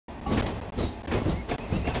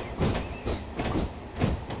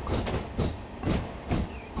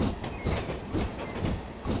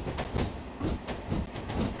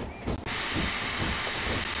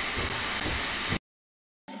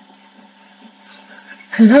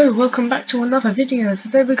Hello, welcome back to another video.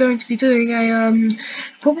 Today we're going to be doing a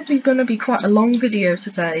probably going to be quite a long video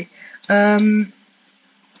today,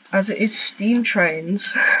 as it is steam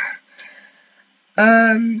trains.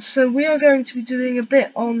 So we are going to be doing a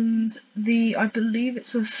bit on I believe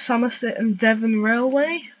it's a Somerset and Devon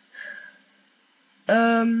Railway.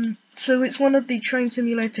 So it's one of the Train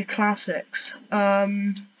Simulator classics.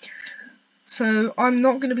 So I'm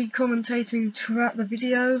not going to be commentating throughout the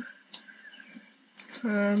video.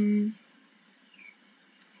 Never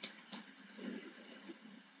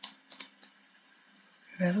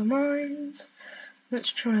mind. Let's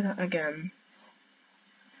try that again.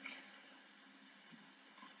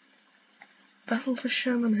 Battle for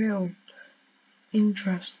Sherman Hill.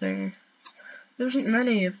 Interesting. There isn't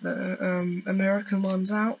many of the American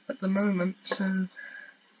ones out at the moment, so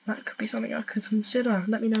that could be something I could consider.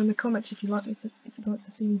 Let me know in the comments if you'd like to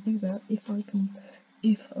see me do that. If I can.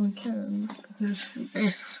 Because there's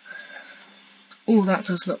if. Oh, that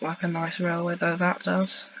does look like a nice railway, though. That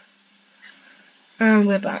does. And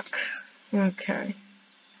we're back. Okay.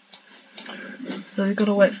 So we've got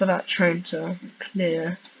to wait for that train to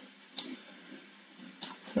clear.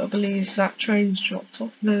 So I believe that train's dropped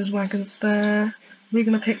off those wagons there. We're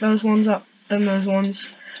going to pick those ones up, then those ones.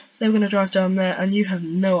 Then we're going to drive down there, and you have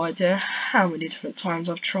no idea how many different times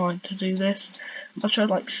I've tried to do this. I've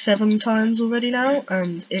tried like 7 times already now,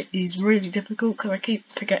 and it is really difficult because I keep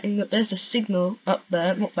forgetting that there's a signal up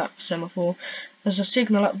there, not that semaphore. There's a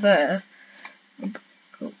signal up there.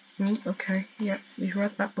 Oh, okay, yeah, we've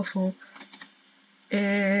read that before.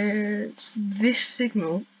 It's this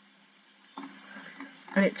signal.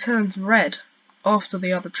 And it turns red after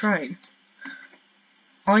the other train.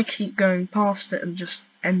 I keep going past it and just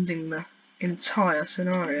ending the entire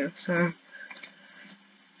scenario, so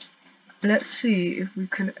let's see if we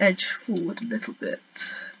can edge forward a little bit.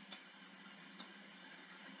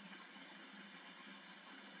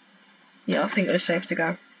 Yeah, I think we're safe to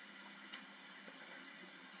go.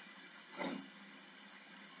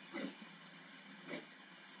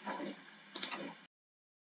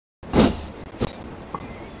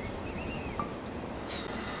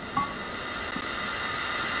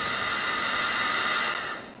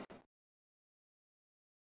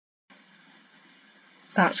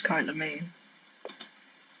 That's kind of mean.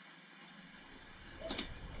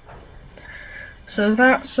 So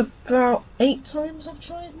that's about 8 times I've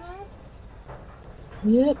tried now?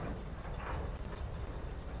 Yep.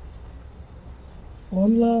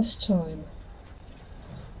 One last time.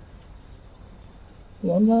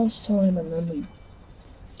 One last time and then we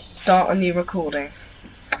start a new recording.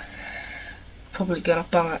 Probably gonna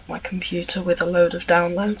bung up my computer with a load of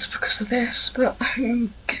downloads because of this, but who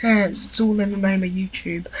cares? It's all in the name of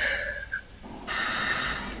YouTube.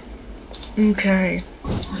 Okay.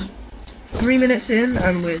 3 minutes in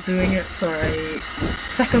and we're doing it for a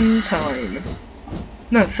second time.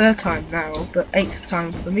 No, third time now, but 8th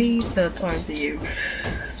time for me, 3rd time for you.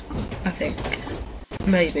 I think.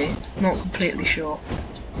 Maybe. Not completely sure.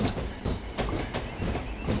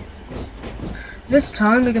 This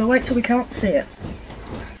time we're going to wait till we can't see it.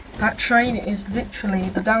 That train is literally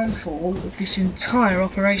the downfall of this entire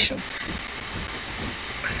operation.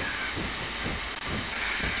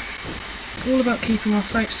 All about keeping our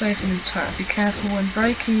freight safe and intact. Be careful when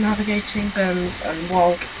braking, navigating, bends, and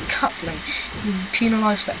while coupling. You'll be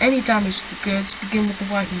penalised for any damage to the goods. Begin with the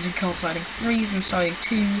wagons in coal siding 3, then siding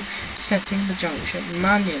 2, setting the junction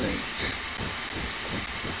manually.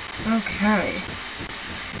 Okay.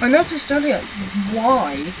 I noticed earlier,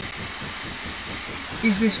 why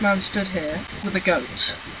is this man stood here with a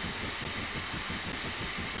goat?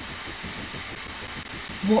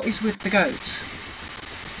 What is with the goat?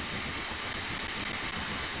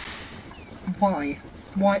 Why?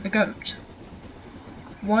 Why the goat?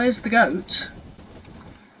 Why is the goat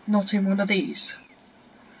not in one of these?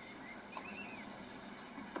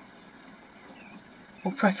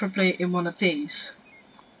 Or preferably in one of these.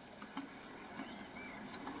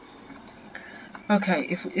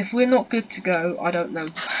 Okay, if we're not good to go, I don't know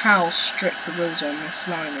how strict the rules on this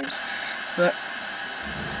line is, but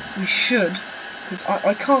we should, because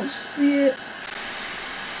I can't see it.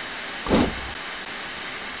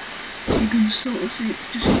 You can sort of see it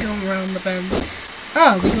just going around the bend.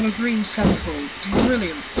 Ah, we got a green semaphore.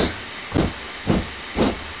 Brilliant.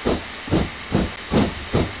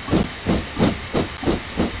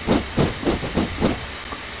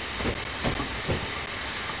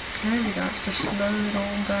 Okay, we're gonna have to slow it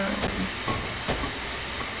all down.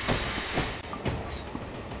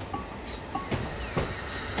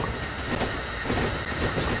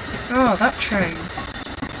 Oh, that train.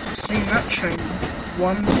 I've seen that train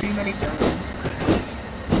one too many times.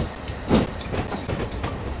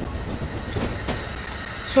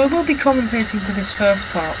 So I will be commentating for this first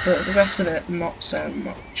part, but the rest of it not so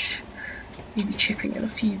much. Maybe chipping in a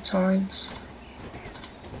few times.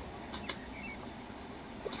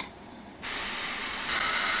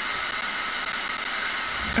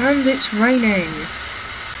 And it's raining.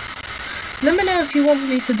 Let me know if you want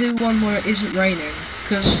me to do one where it isn't raining,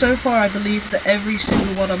 because so far I believe that every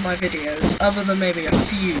single one of my videos, other than maybe a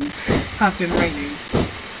few, have been raining.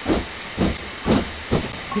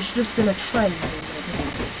 It's just been a trend in my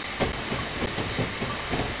videos.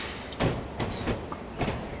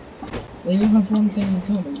 They all have one thing in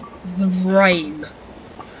common: the rain.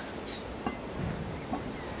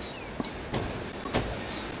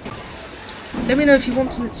 Let me know if you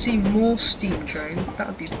want to see more steam trains. That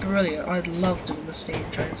would be brilliant. I'd love doing the steam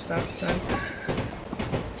train stuff, so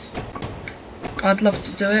I'd love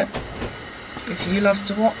to do it. If you love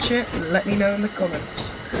to watch it, let me know in the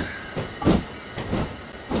comments.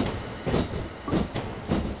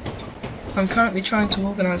 I'm currently trying to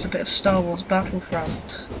organise a bit of Star Wars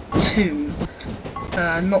Battlefront 2.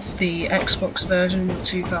 Not the Xbox version, the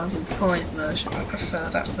 2005 version. I prefer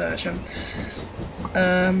that version.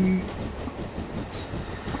 And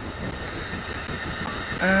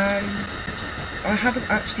I haven't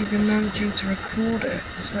actually been managing to record it,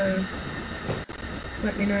 so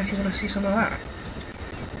let me know if you want to see some of that.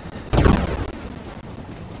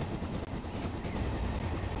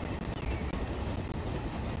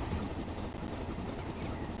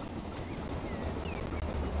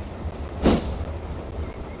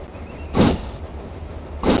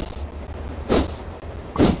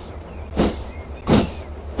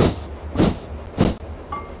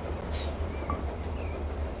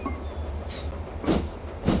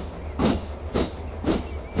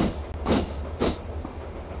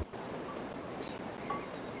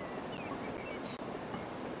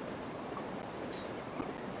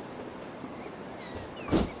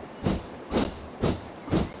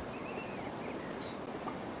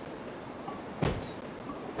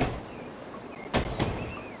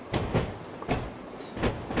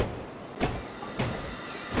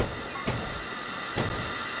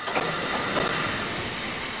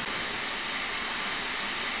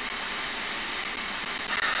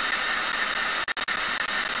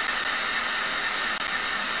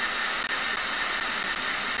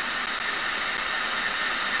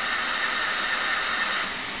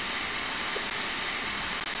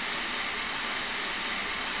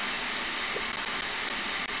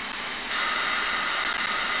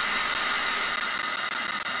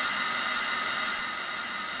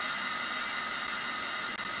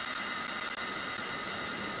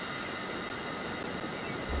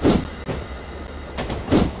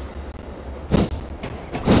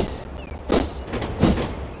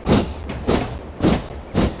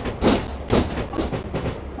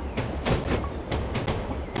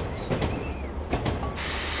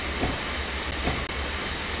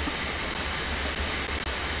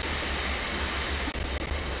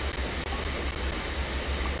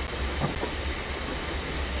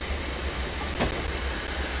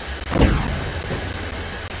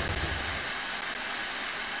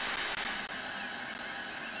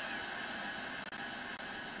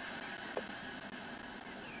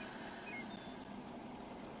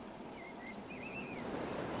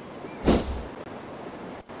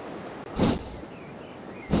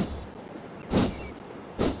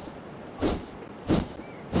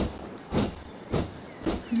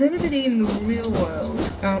 Has anybody in the real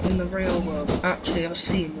world, out in the real world, actually ever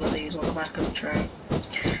seen one of these on the back of a train?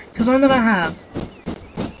 Because I never have.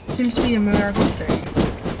 It seems to be an American thing.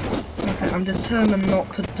 Okay, I'm determined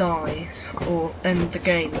not to die or end the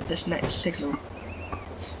game at this next signal.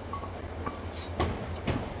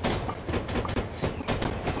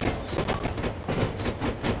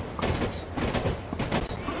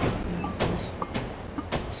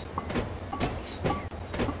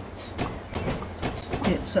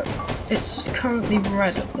 It's currently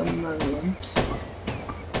red at the moment.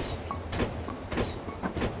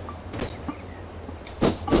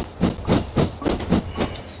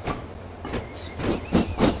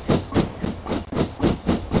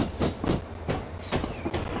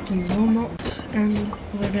 We will not end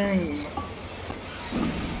the game.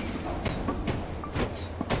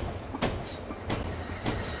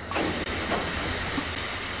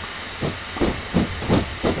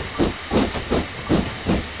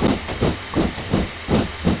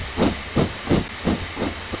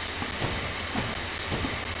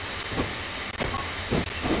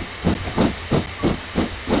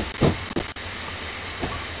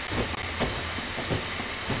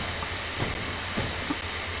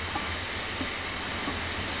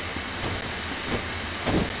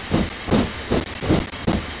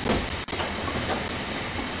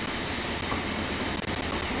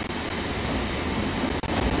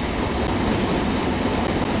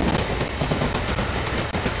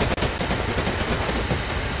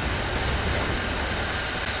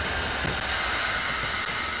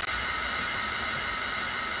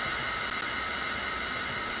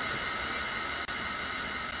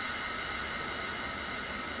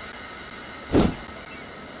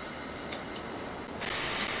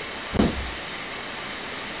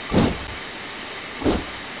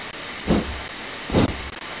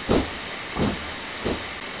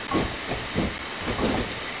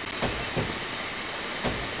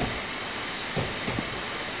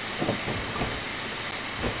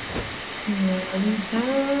 nearly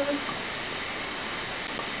done.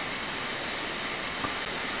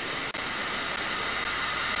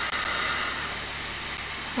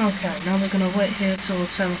 Okay, now we're going to wait here till the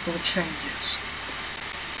semaphore changes.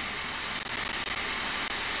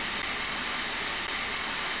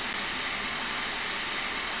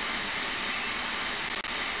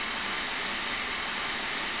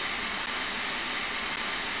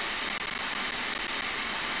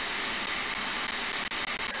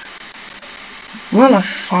 Well, I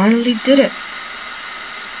finally did it.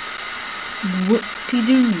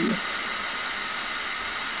 Whoop-de-doo.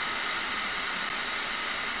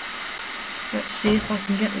 Let's see if I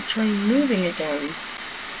can get the train moving again.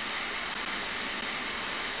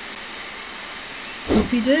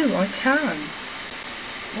 Whoopie-doo, I can.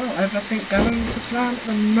 Well, everything going to plan at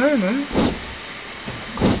the moment.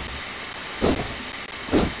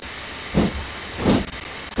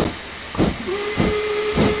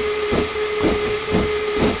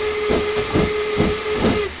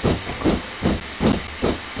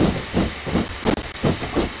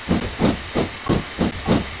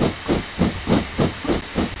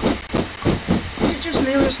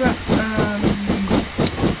 That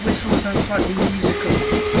whistle sounds slightly musical.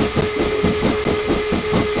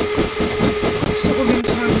 Sort of in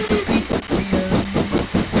time with the beat of the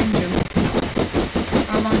engine.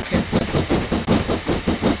 I like it.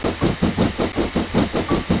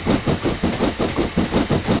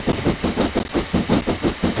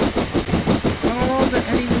 Are there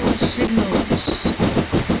any more signals?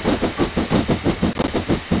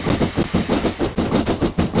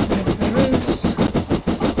 There is.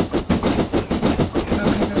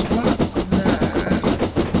 Okay, there's one up there.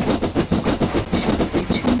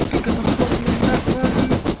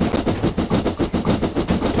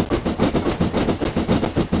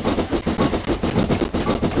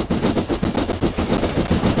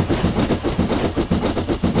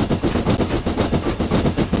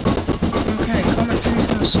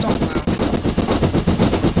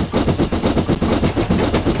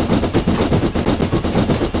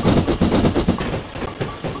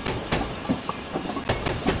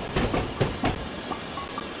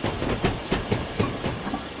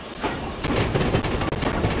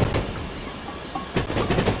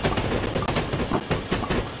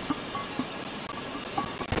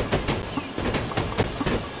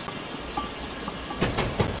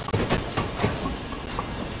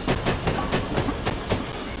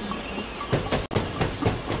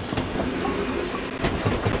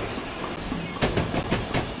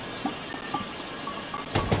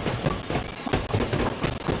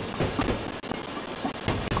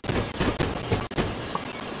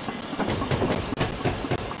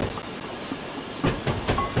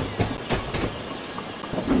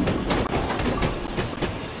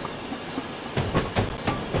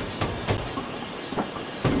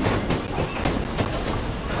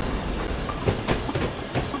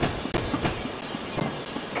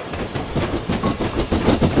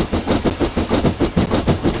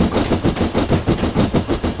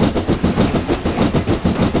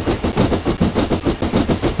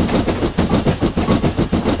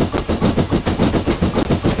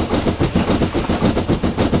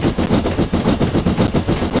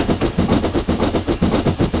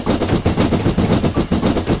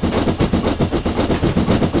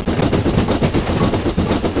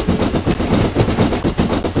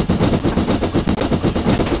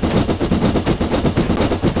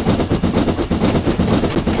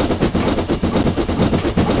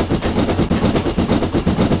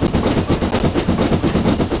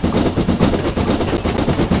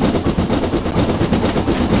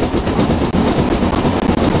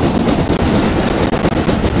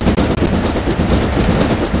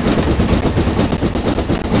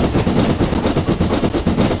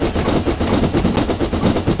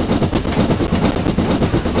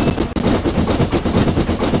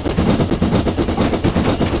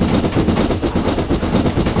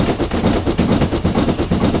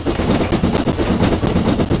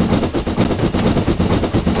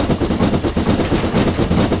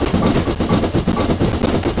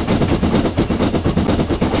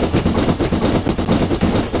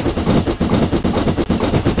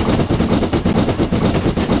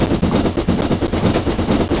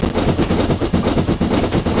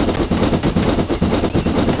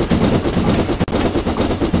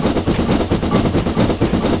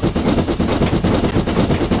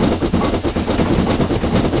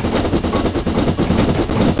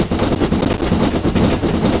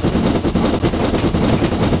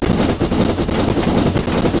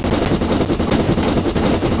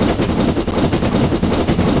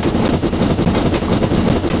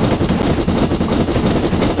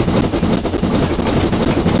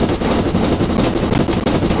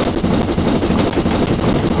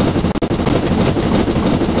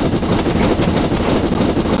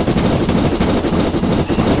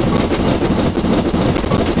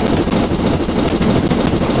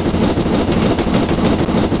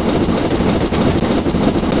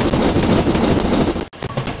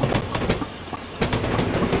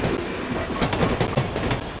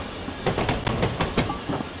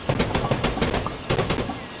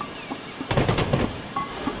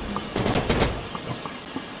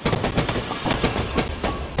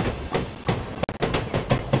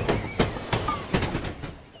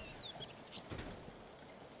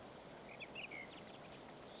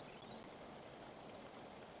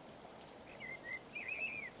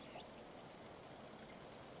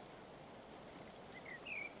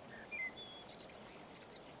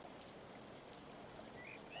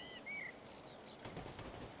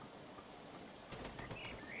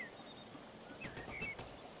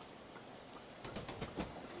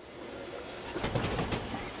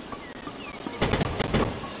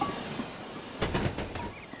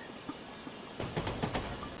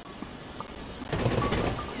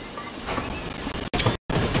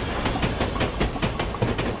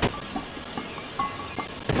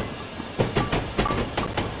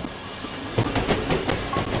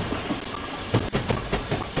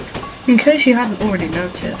 In case you hadn't already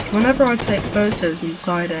noticed, whenever I take photos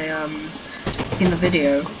inside in a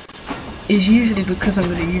video, is usually because I'm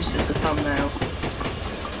going to use it as a thumbnail.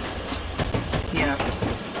 Yeah.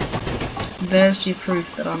 There's your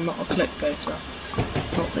proof that I'm not a clickbaiter.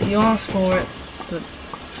 Not that you asked for it, but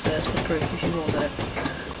there's the proof if you want it.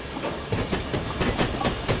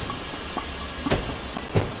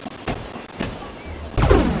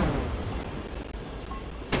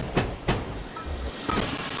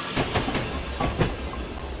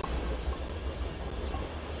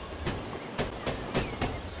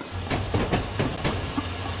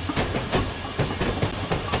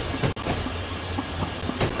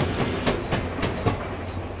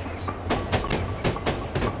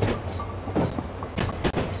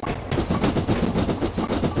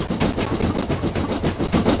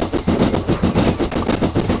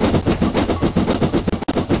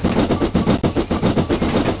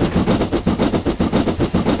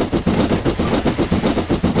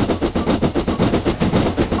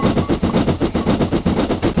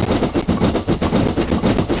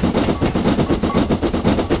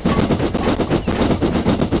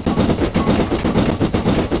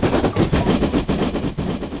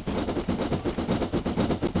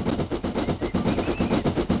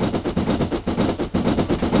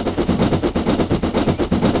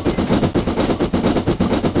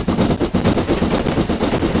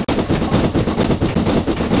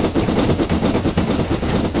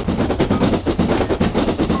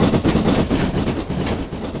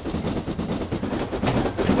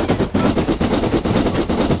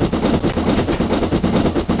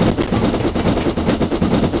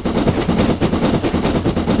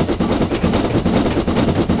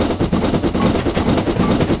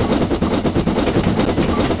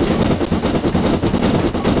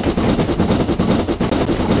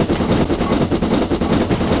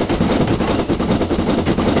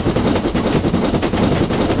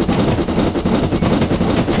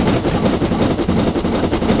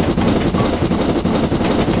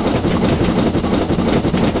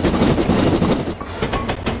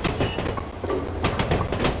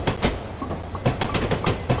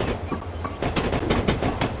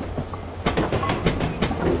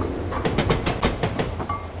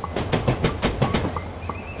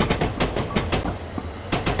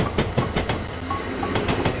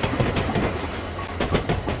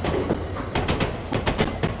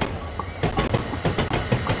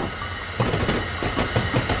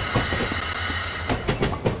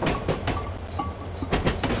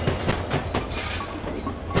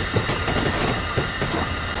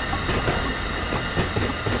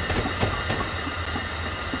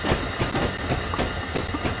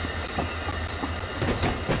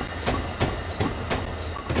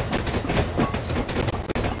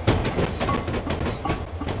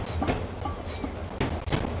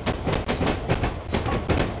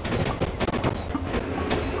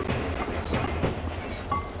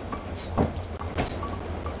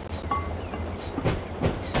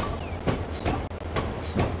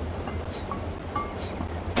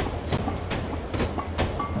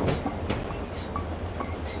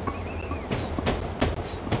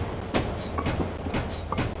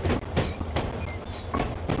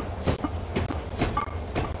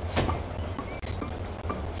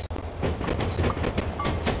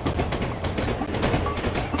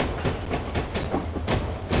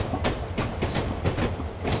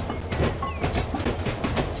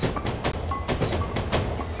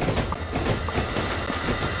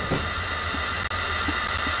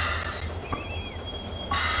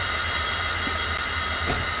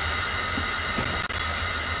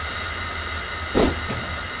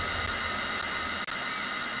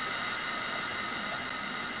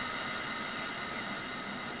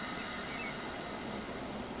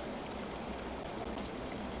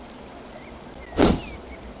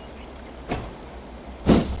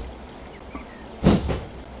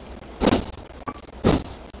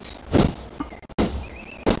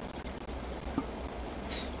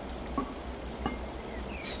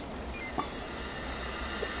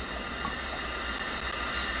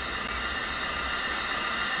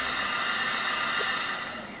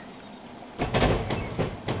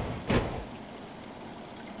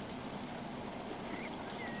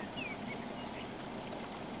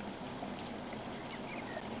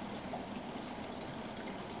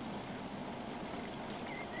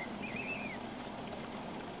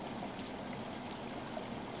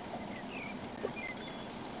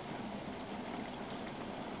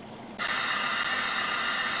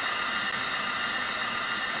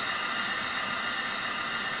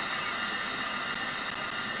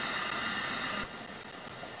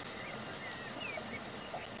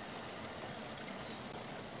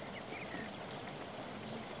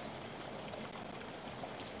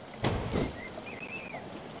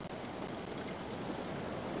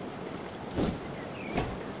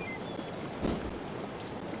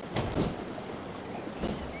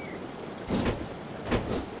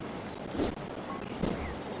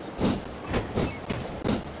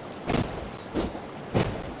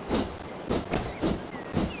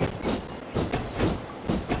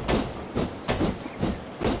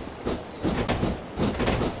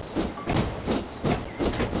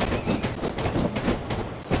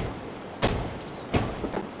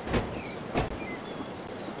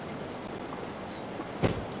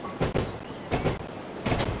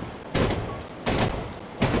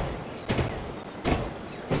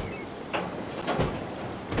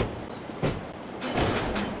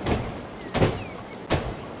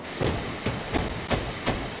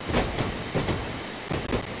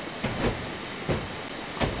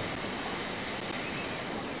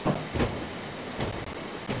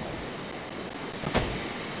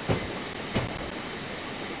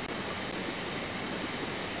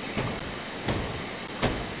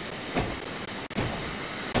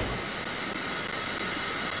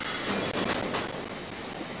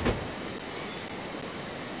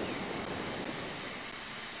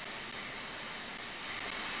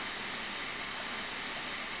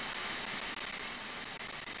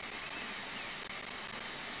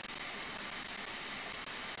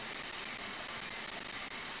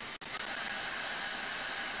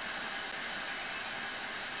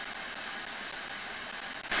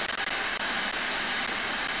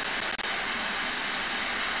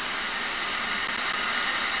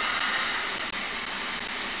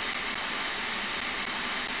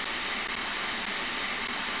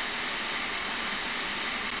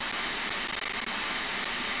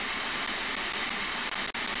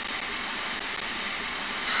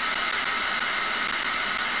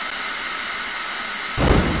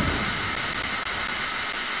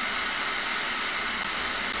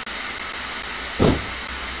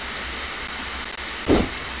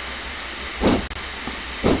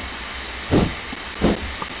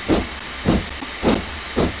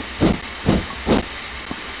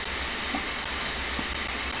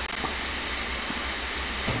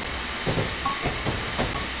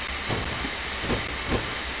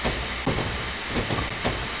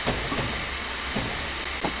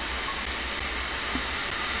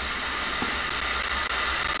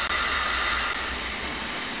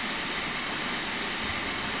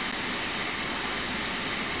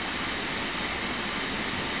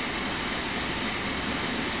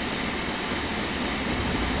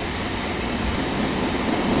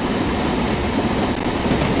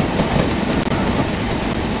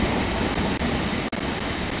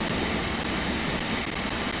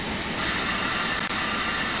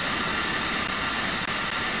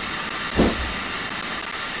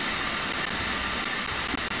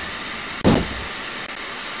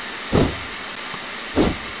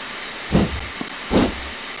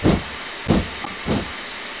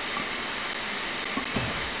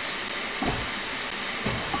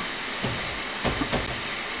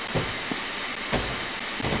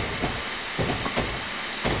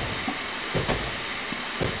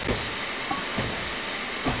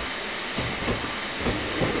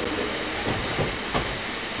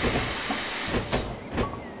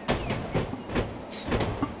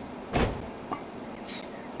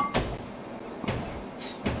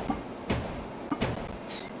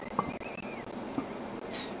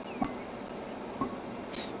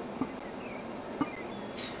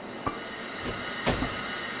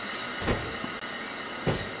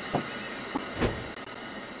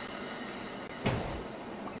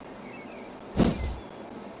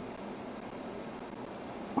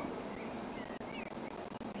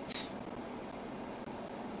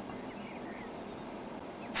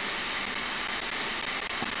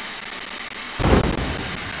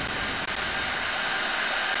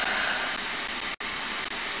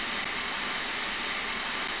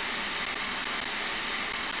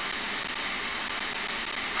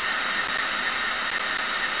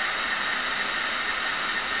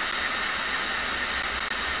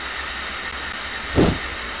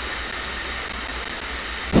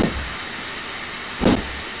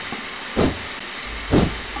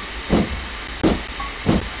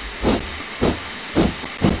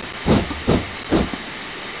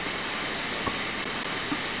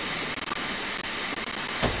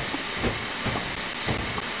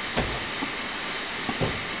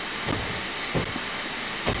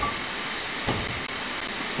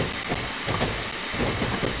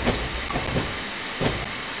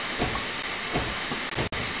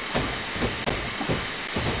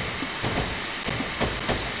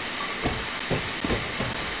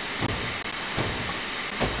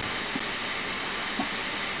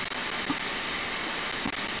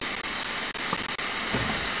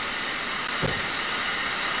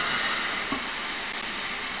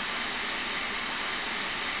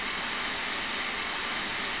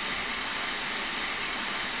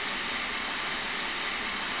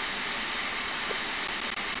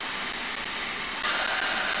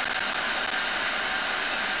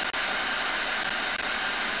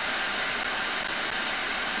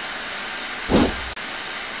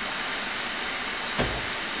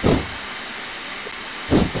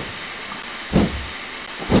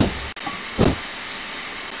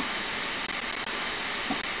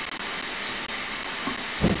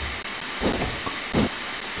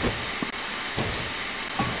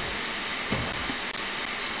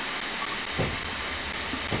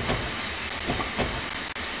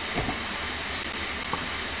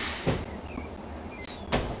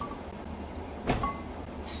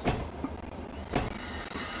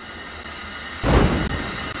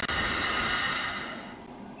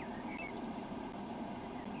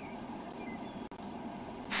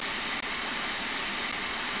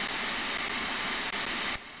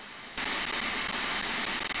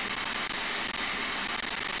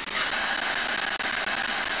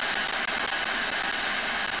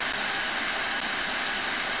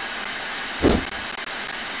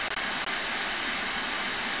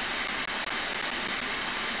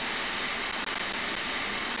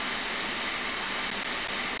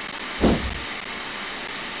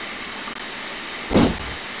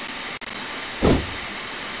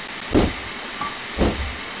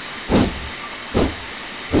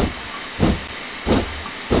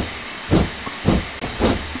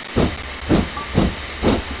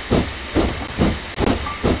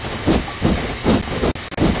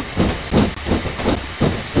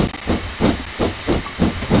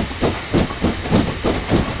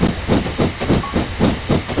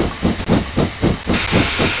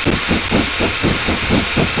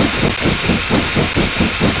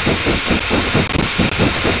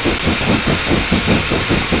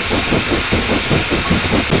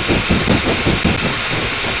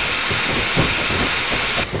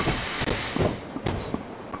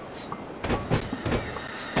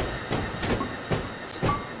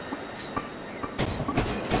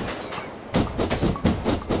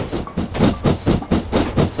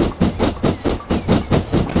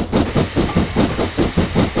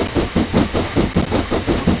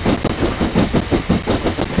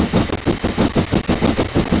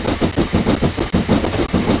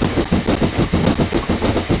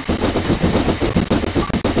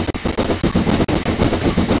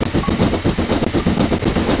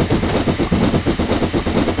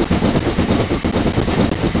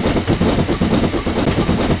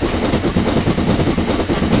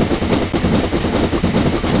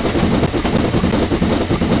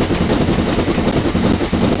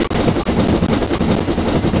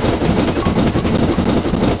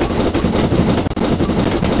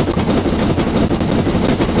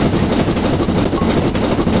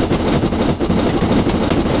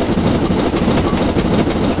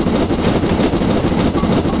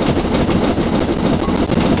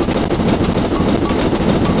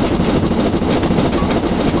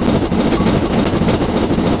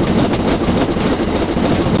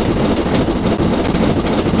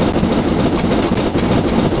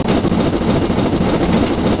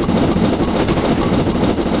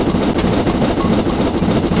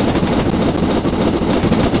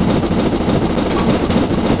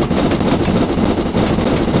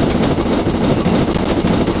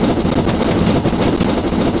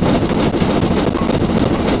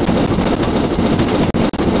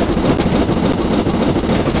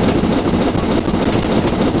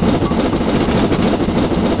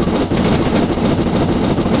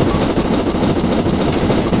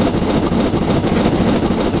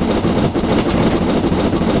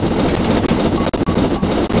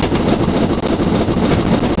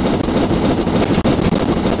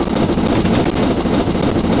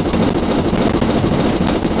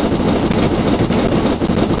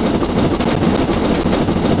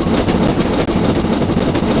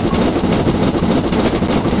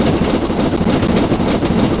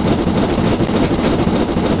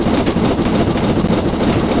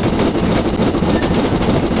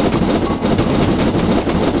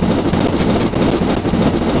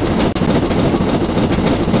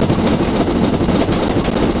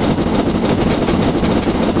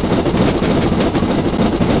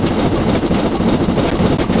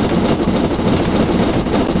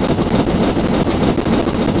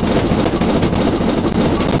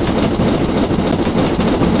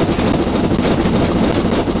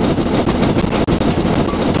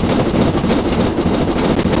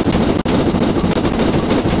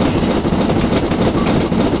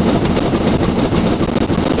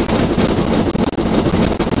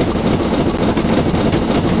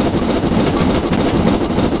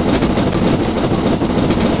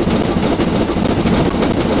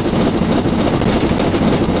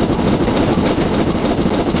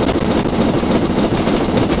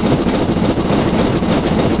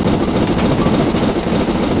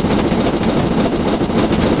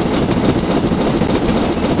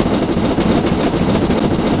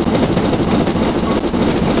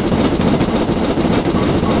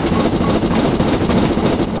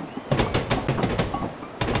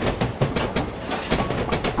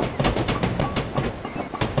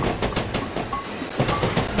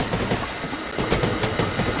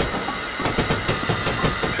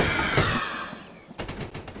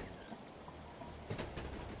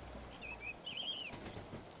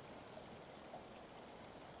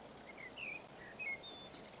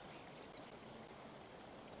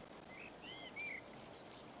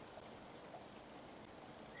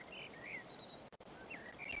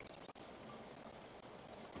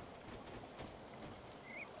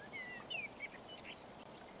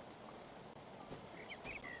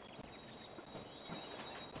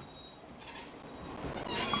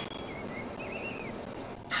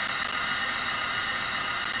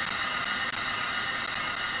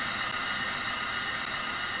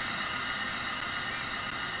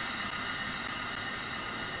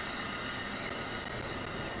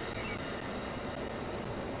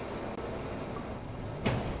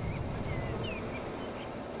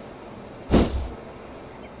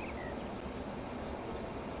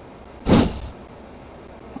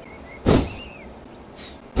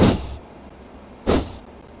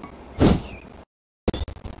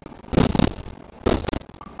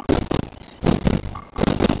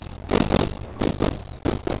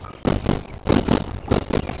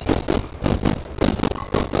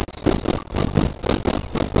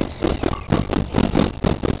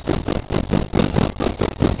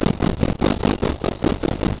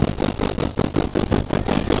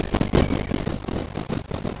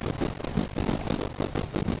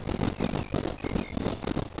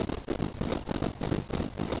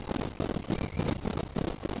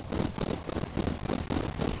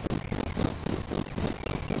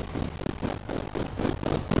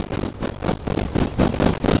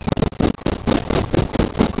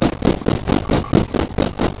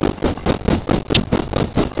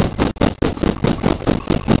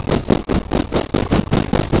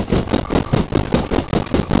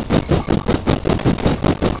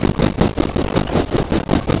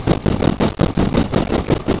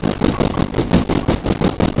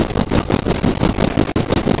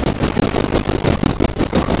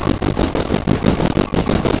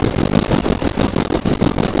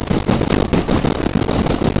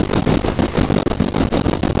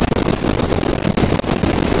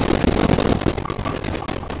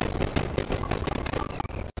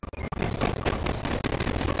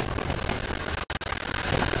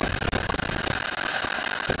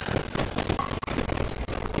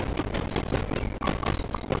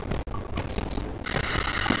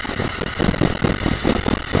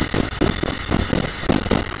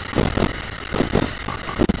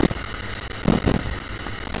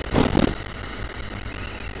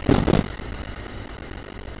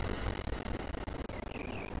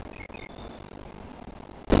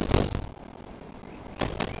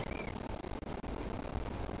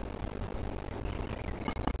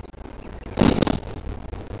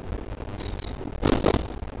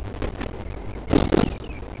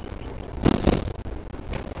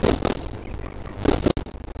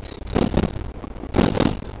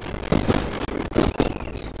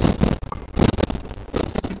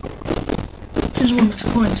 Just wanted to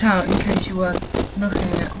point out, in case you weren't looking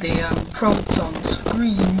at the prompts on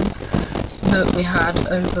screen that we had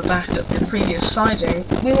over back at the previous siding,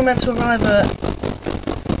 we were meant to arrive at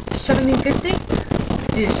 1750?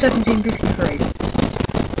 It's 1753.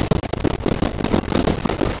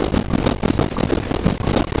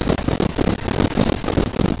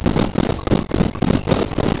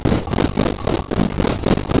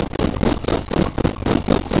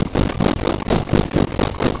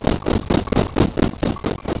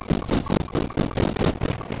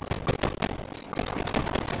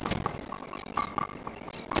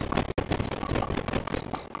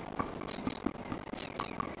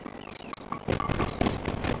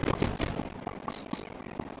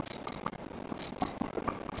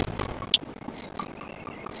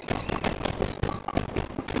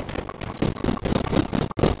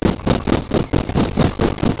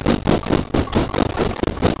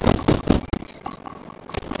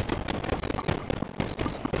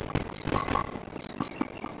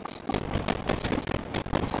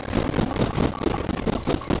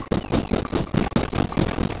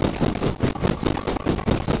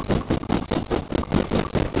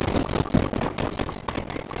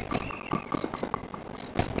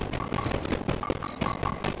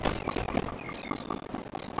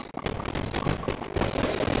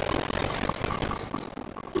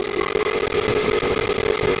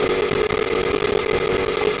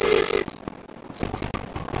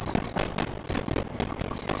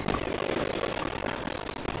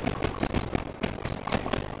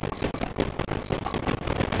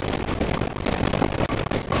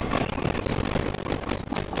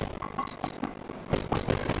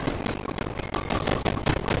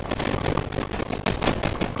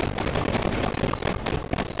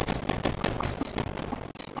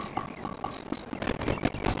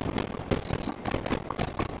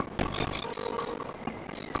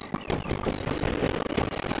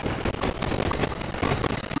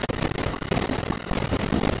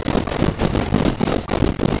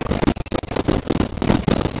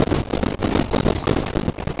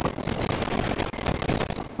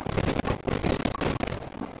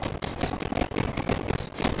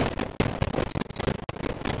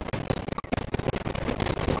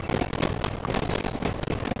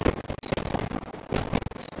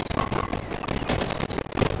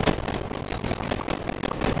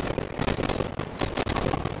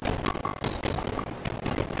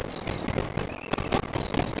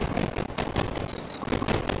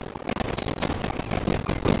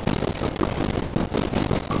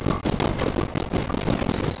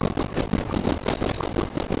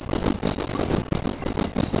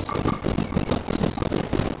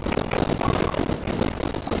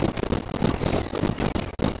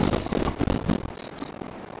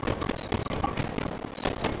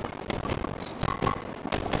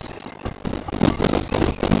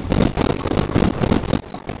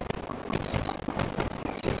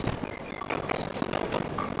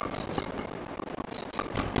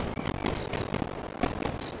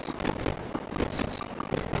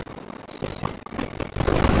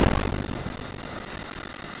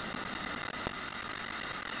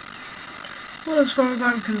 Well, as far as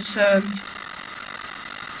I'm concerned,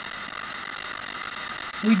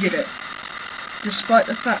 we did it. Despite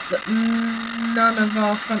the fact that none of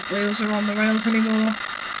our front wheels are on the rails anymore,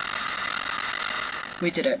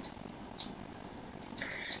 we did it.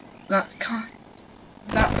 That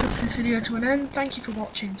puts this video to an end. Thank you for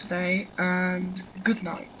watching today, and good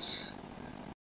night.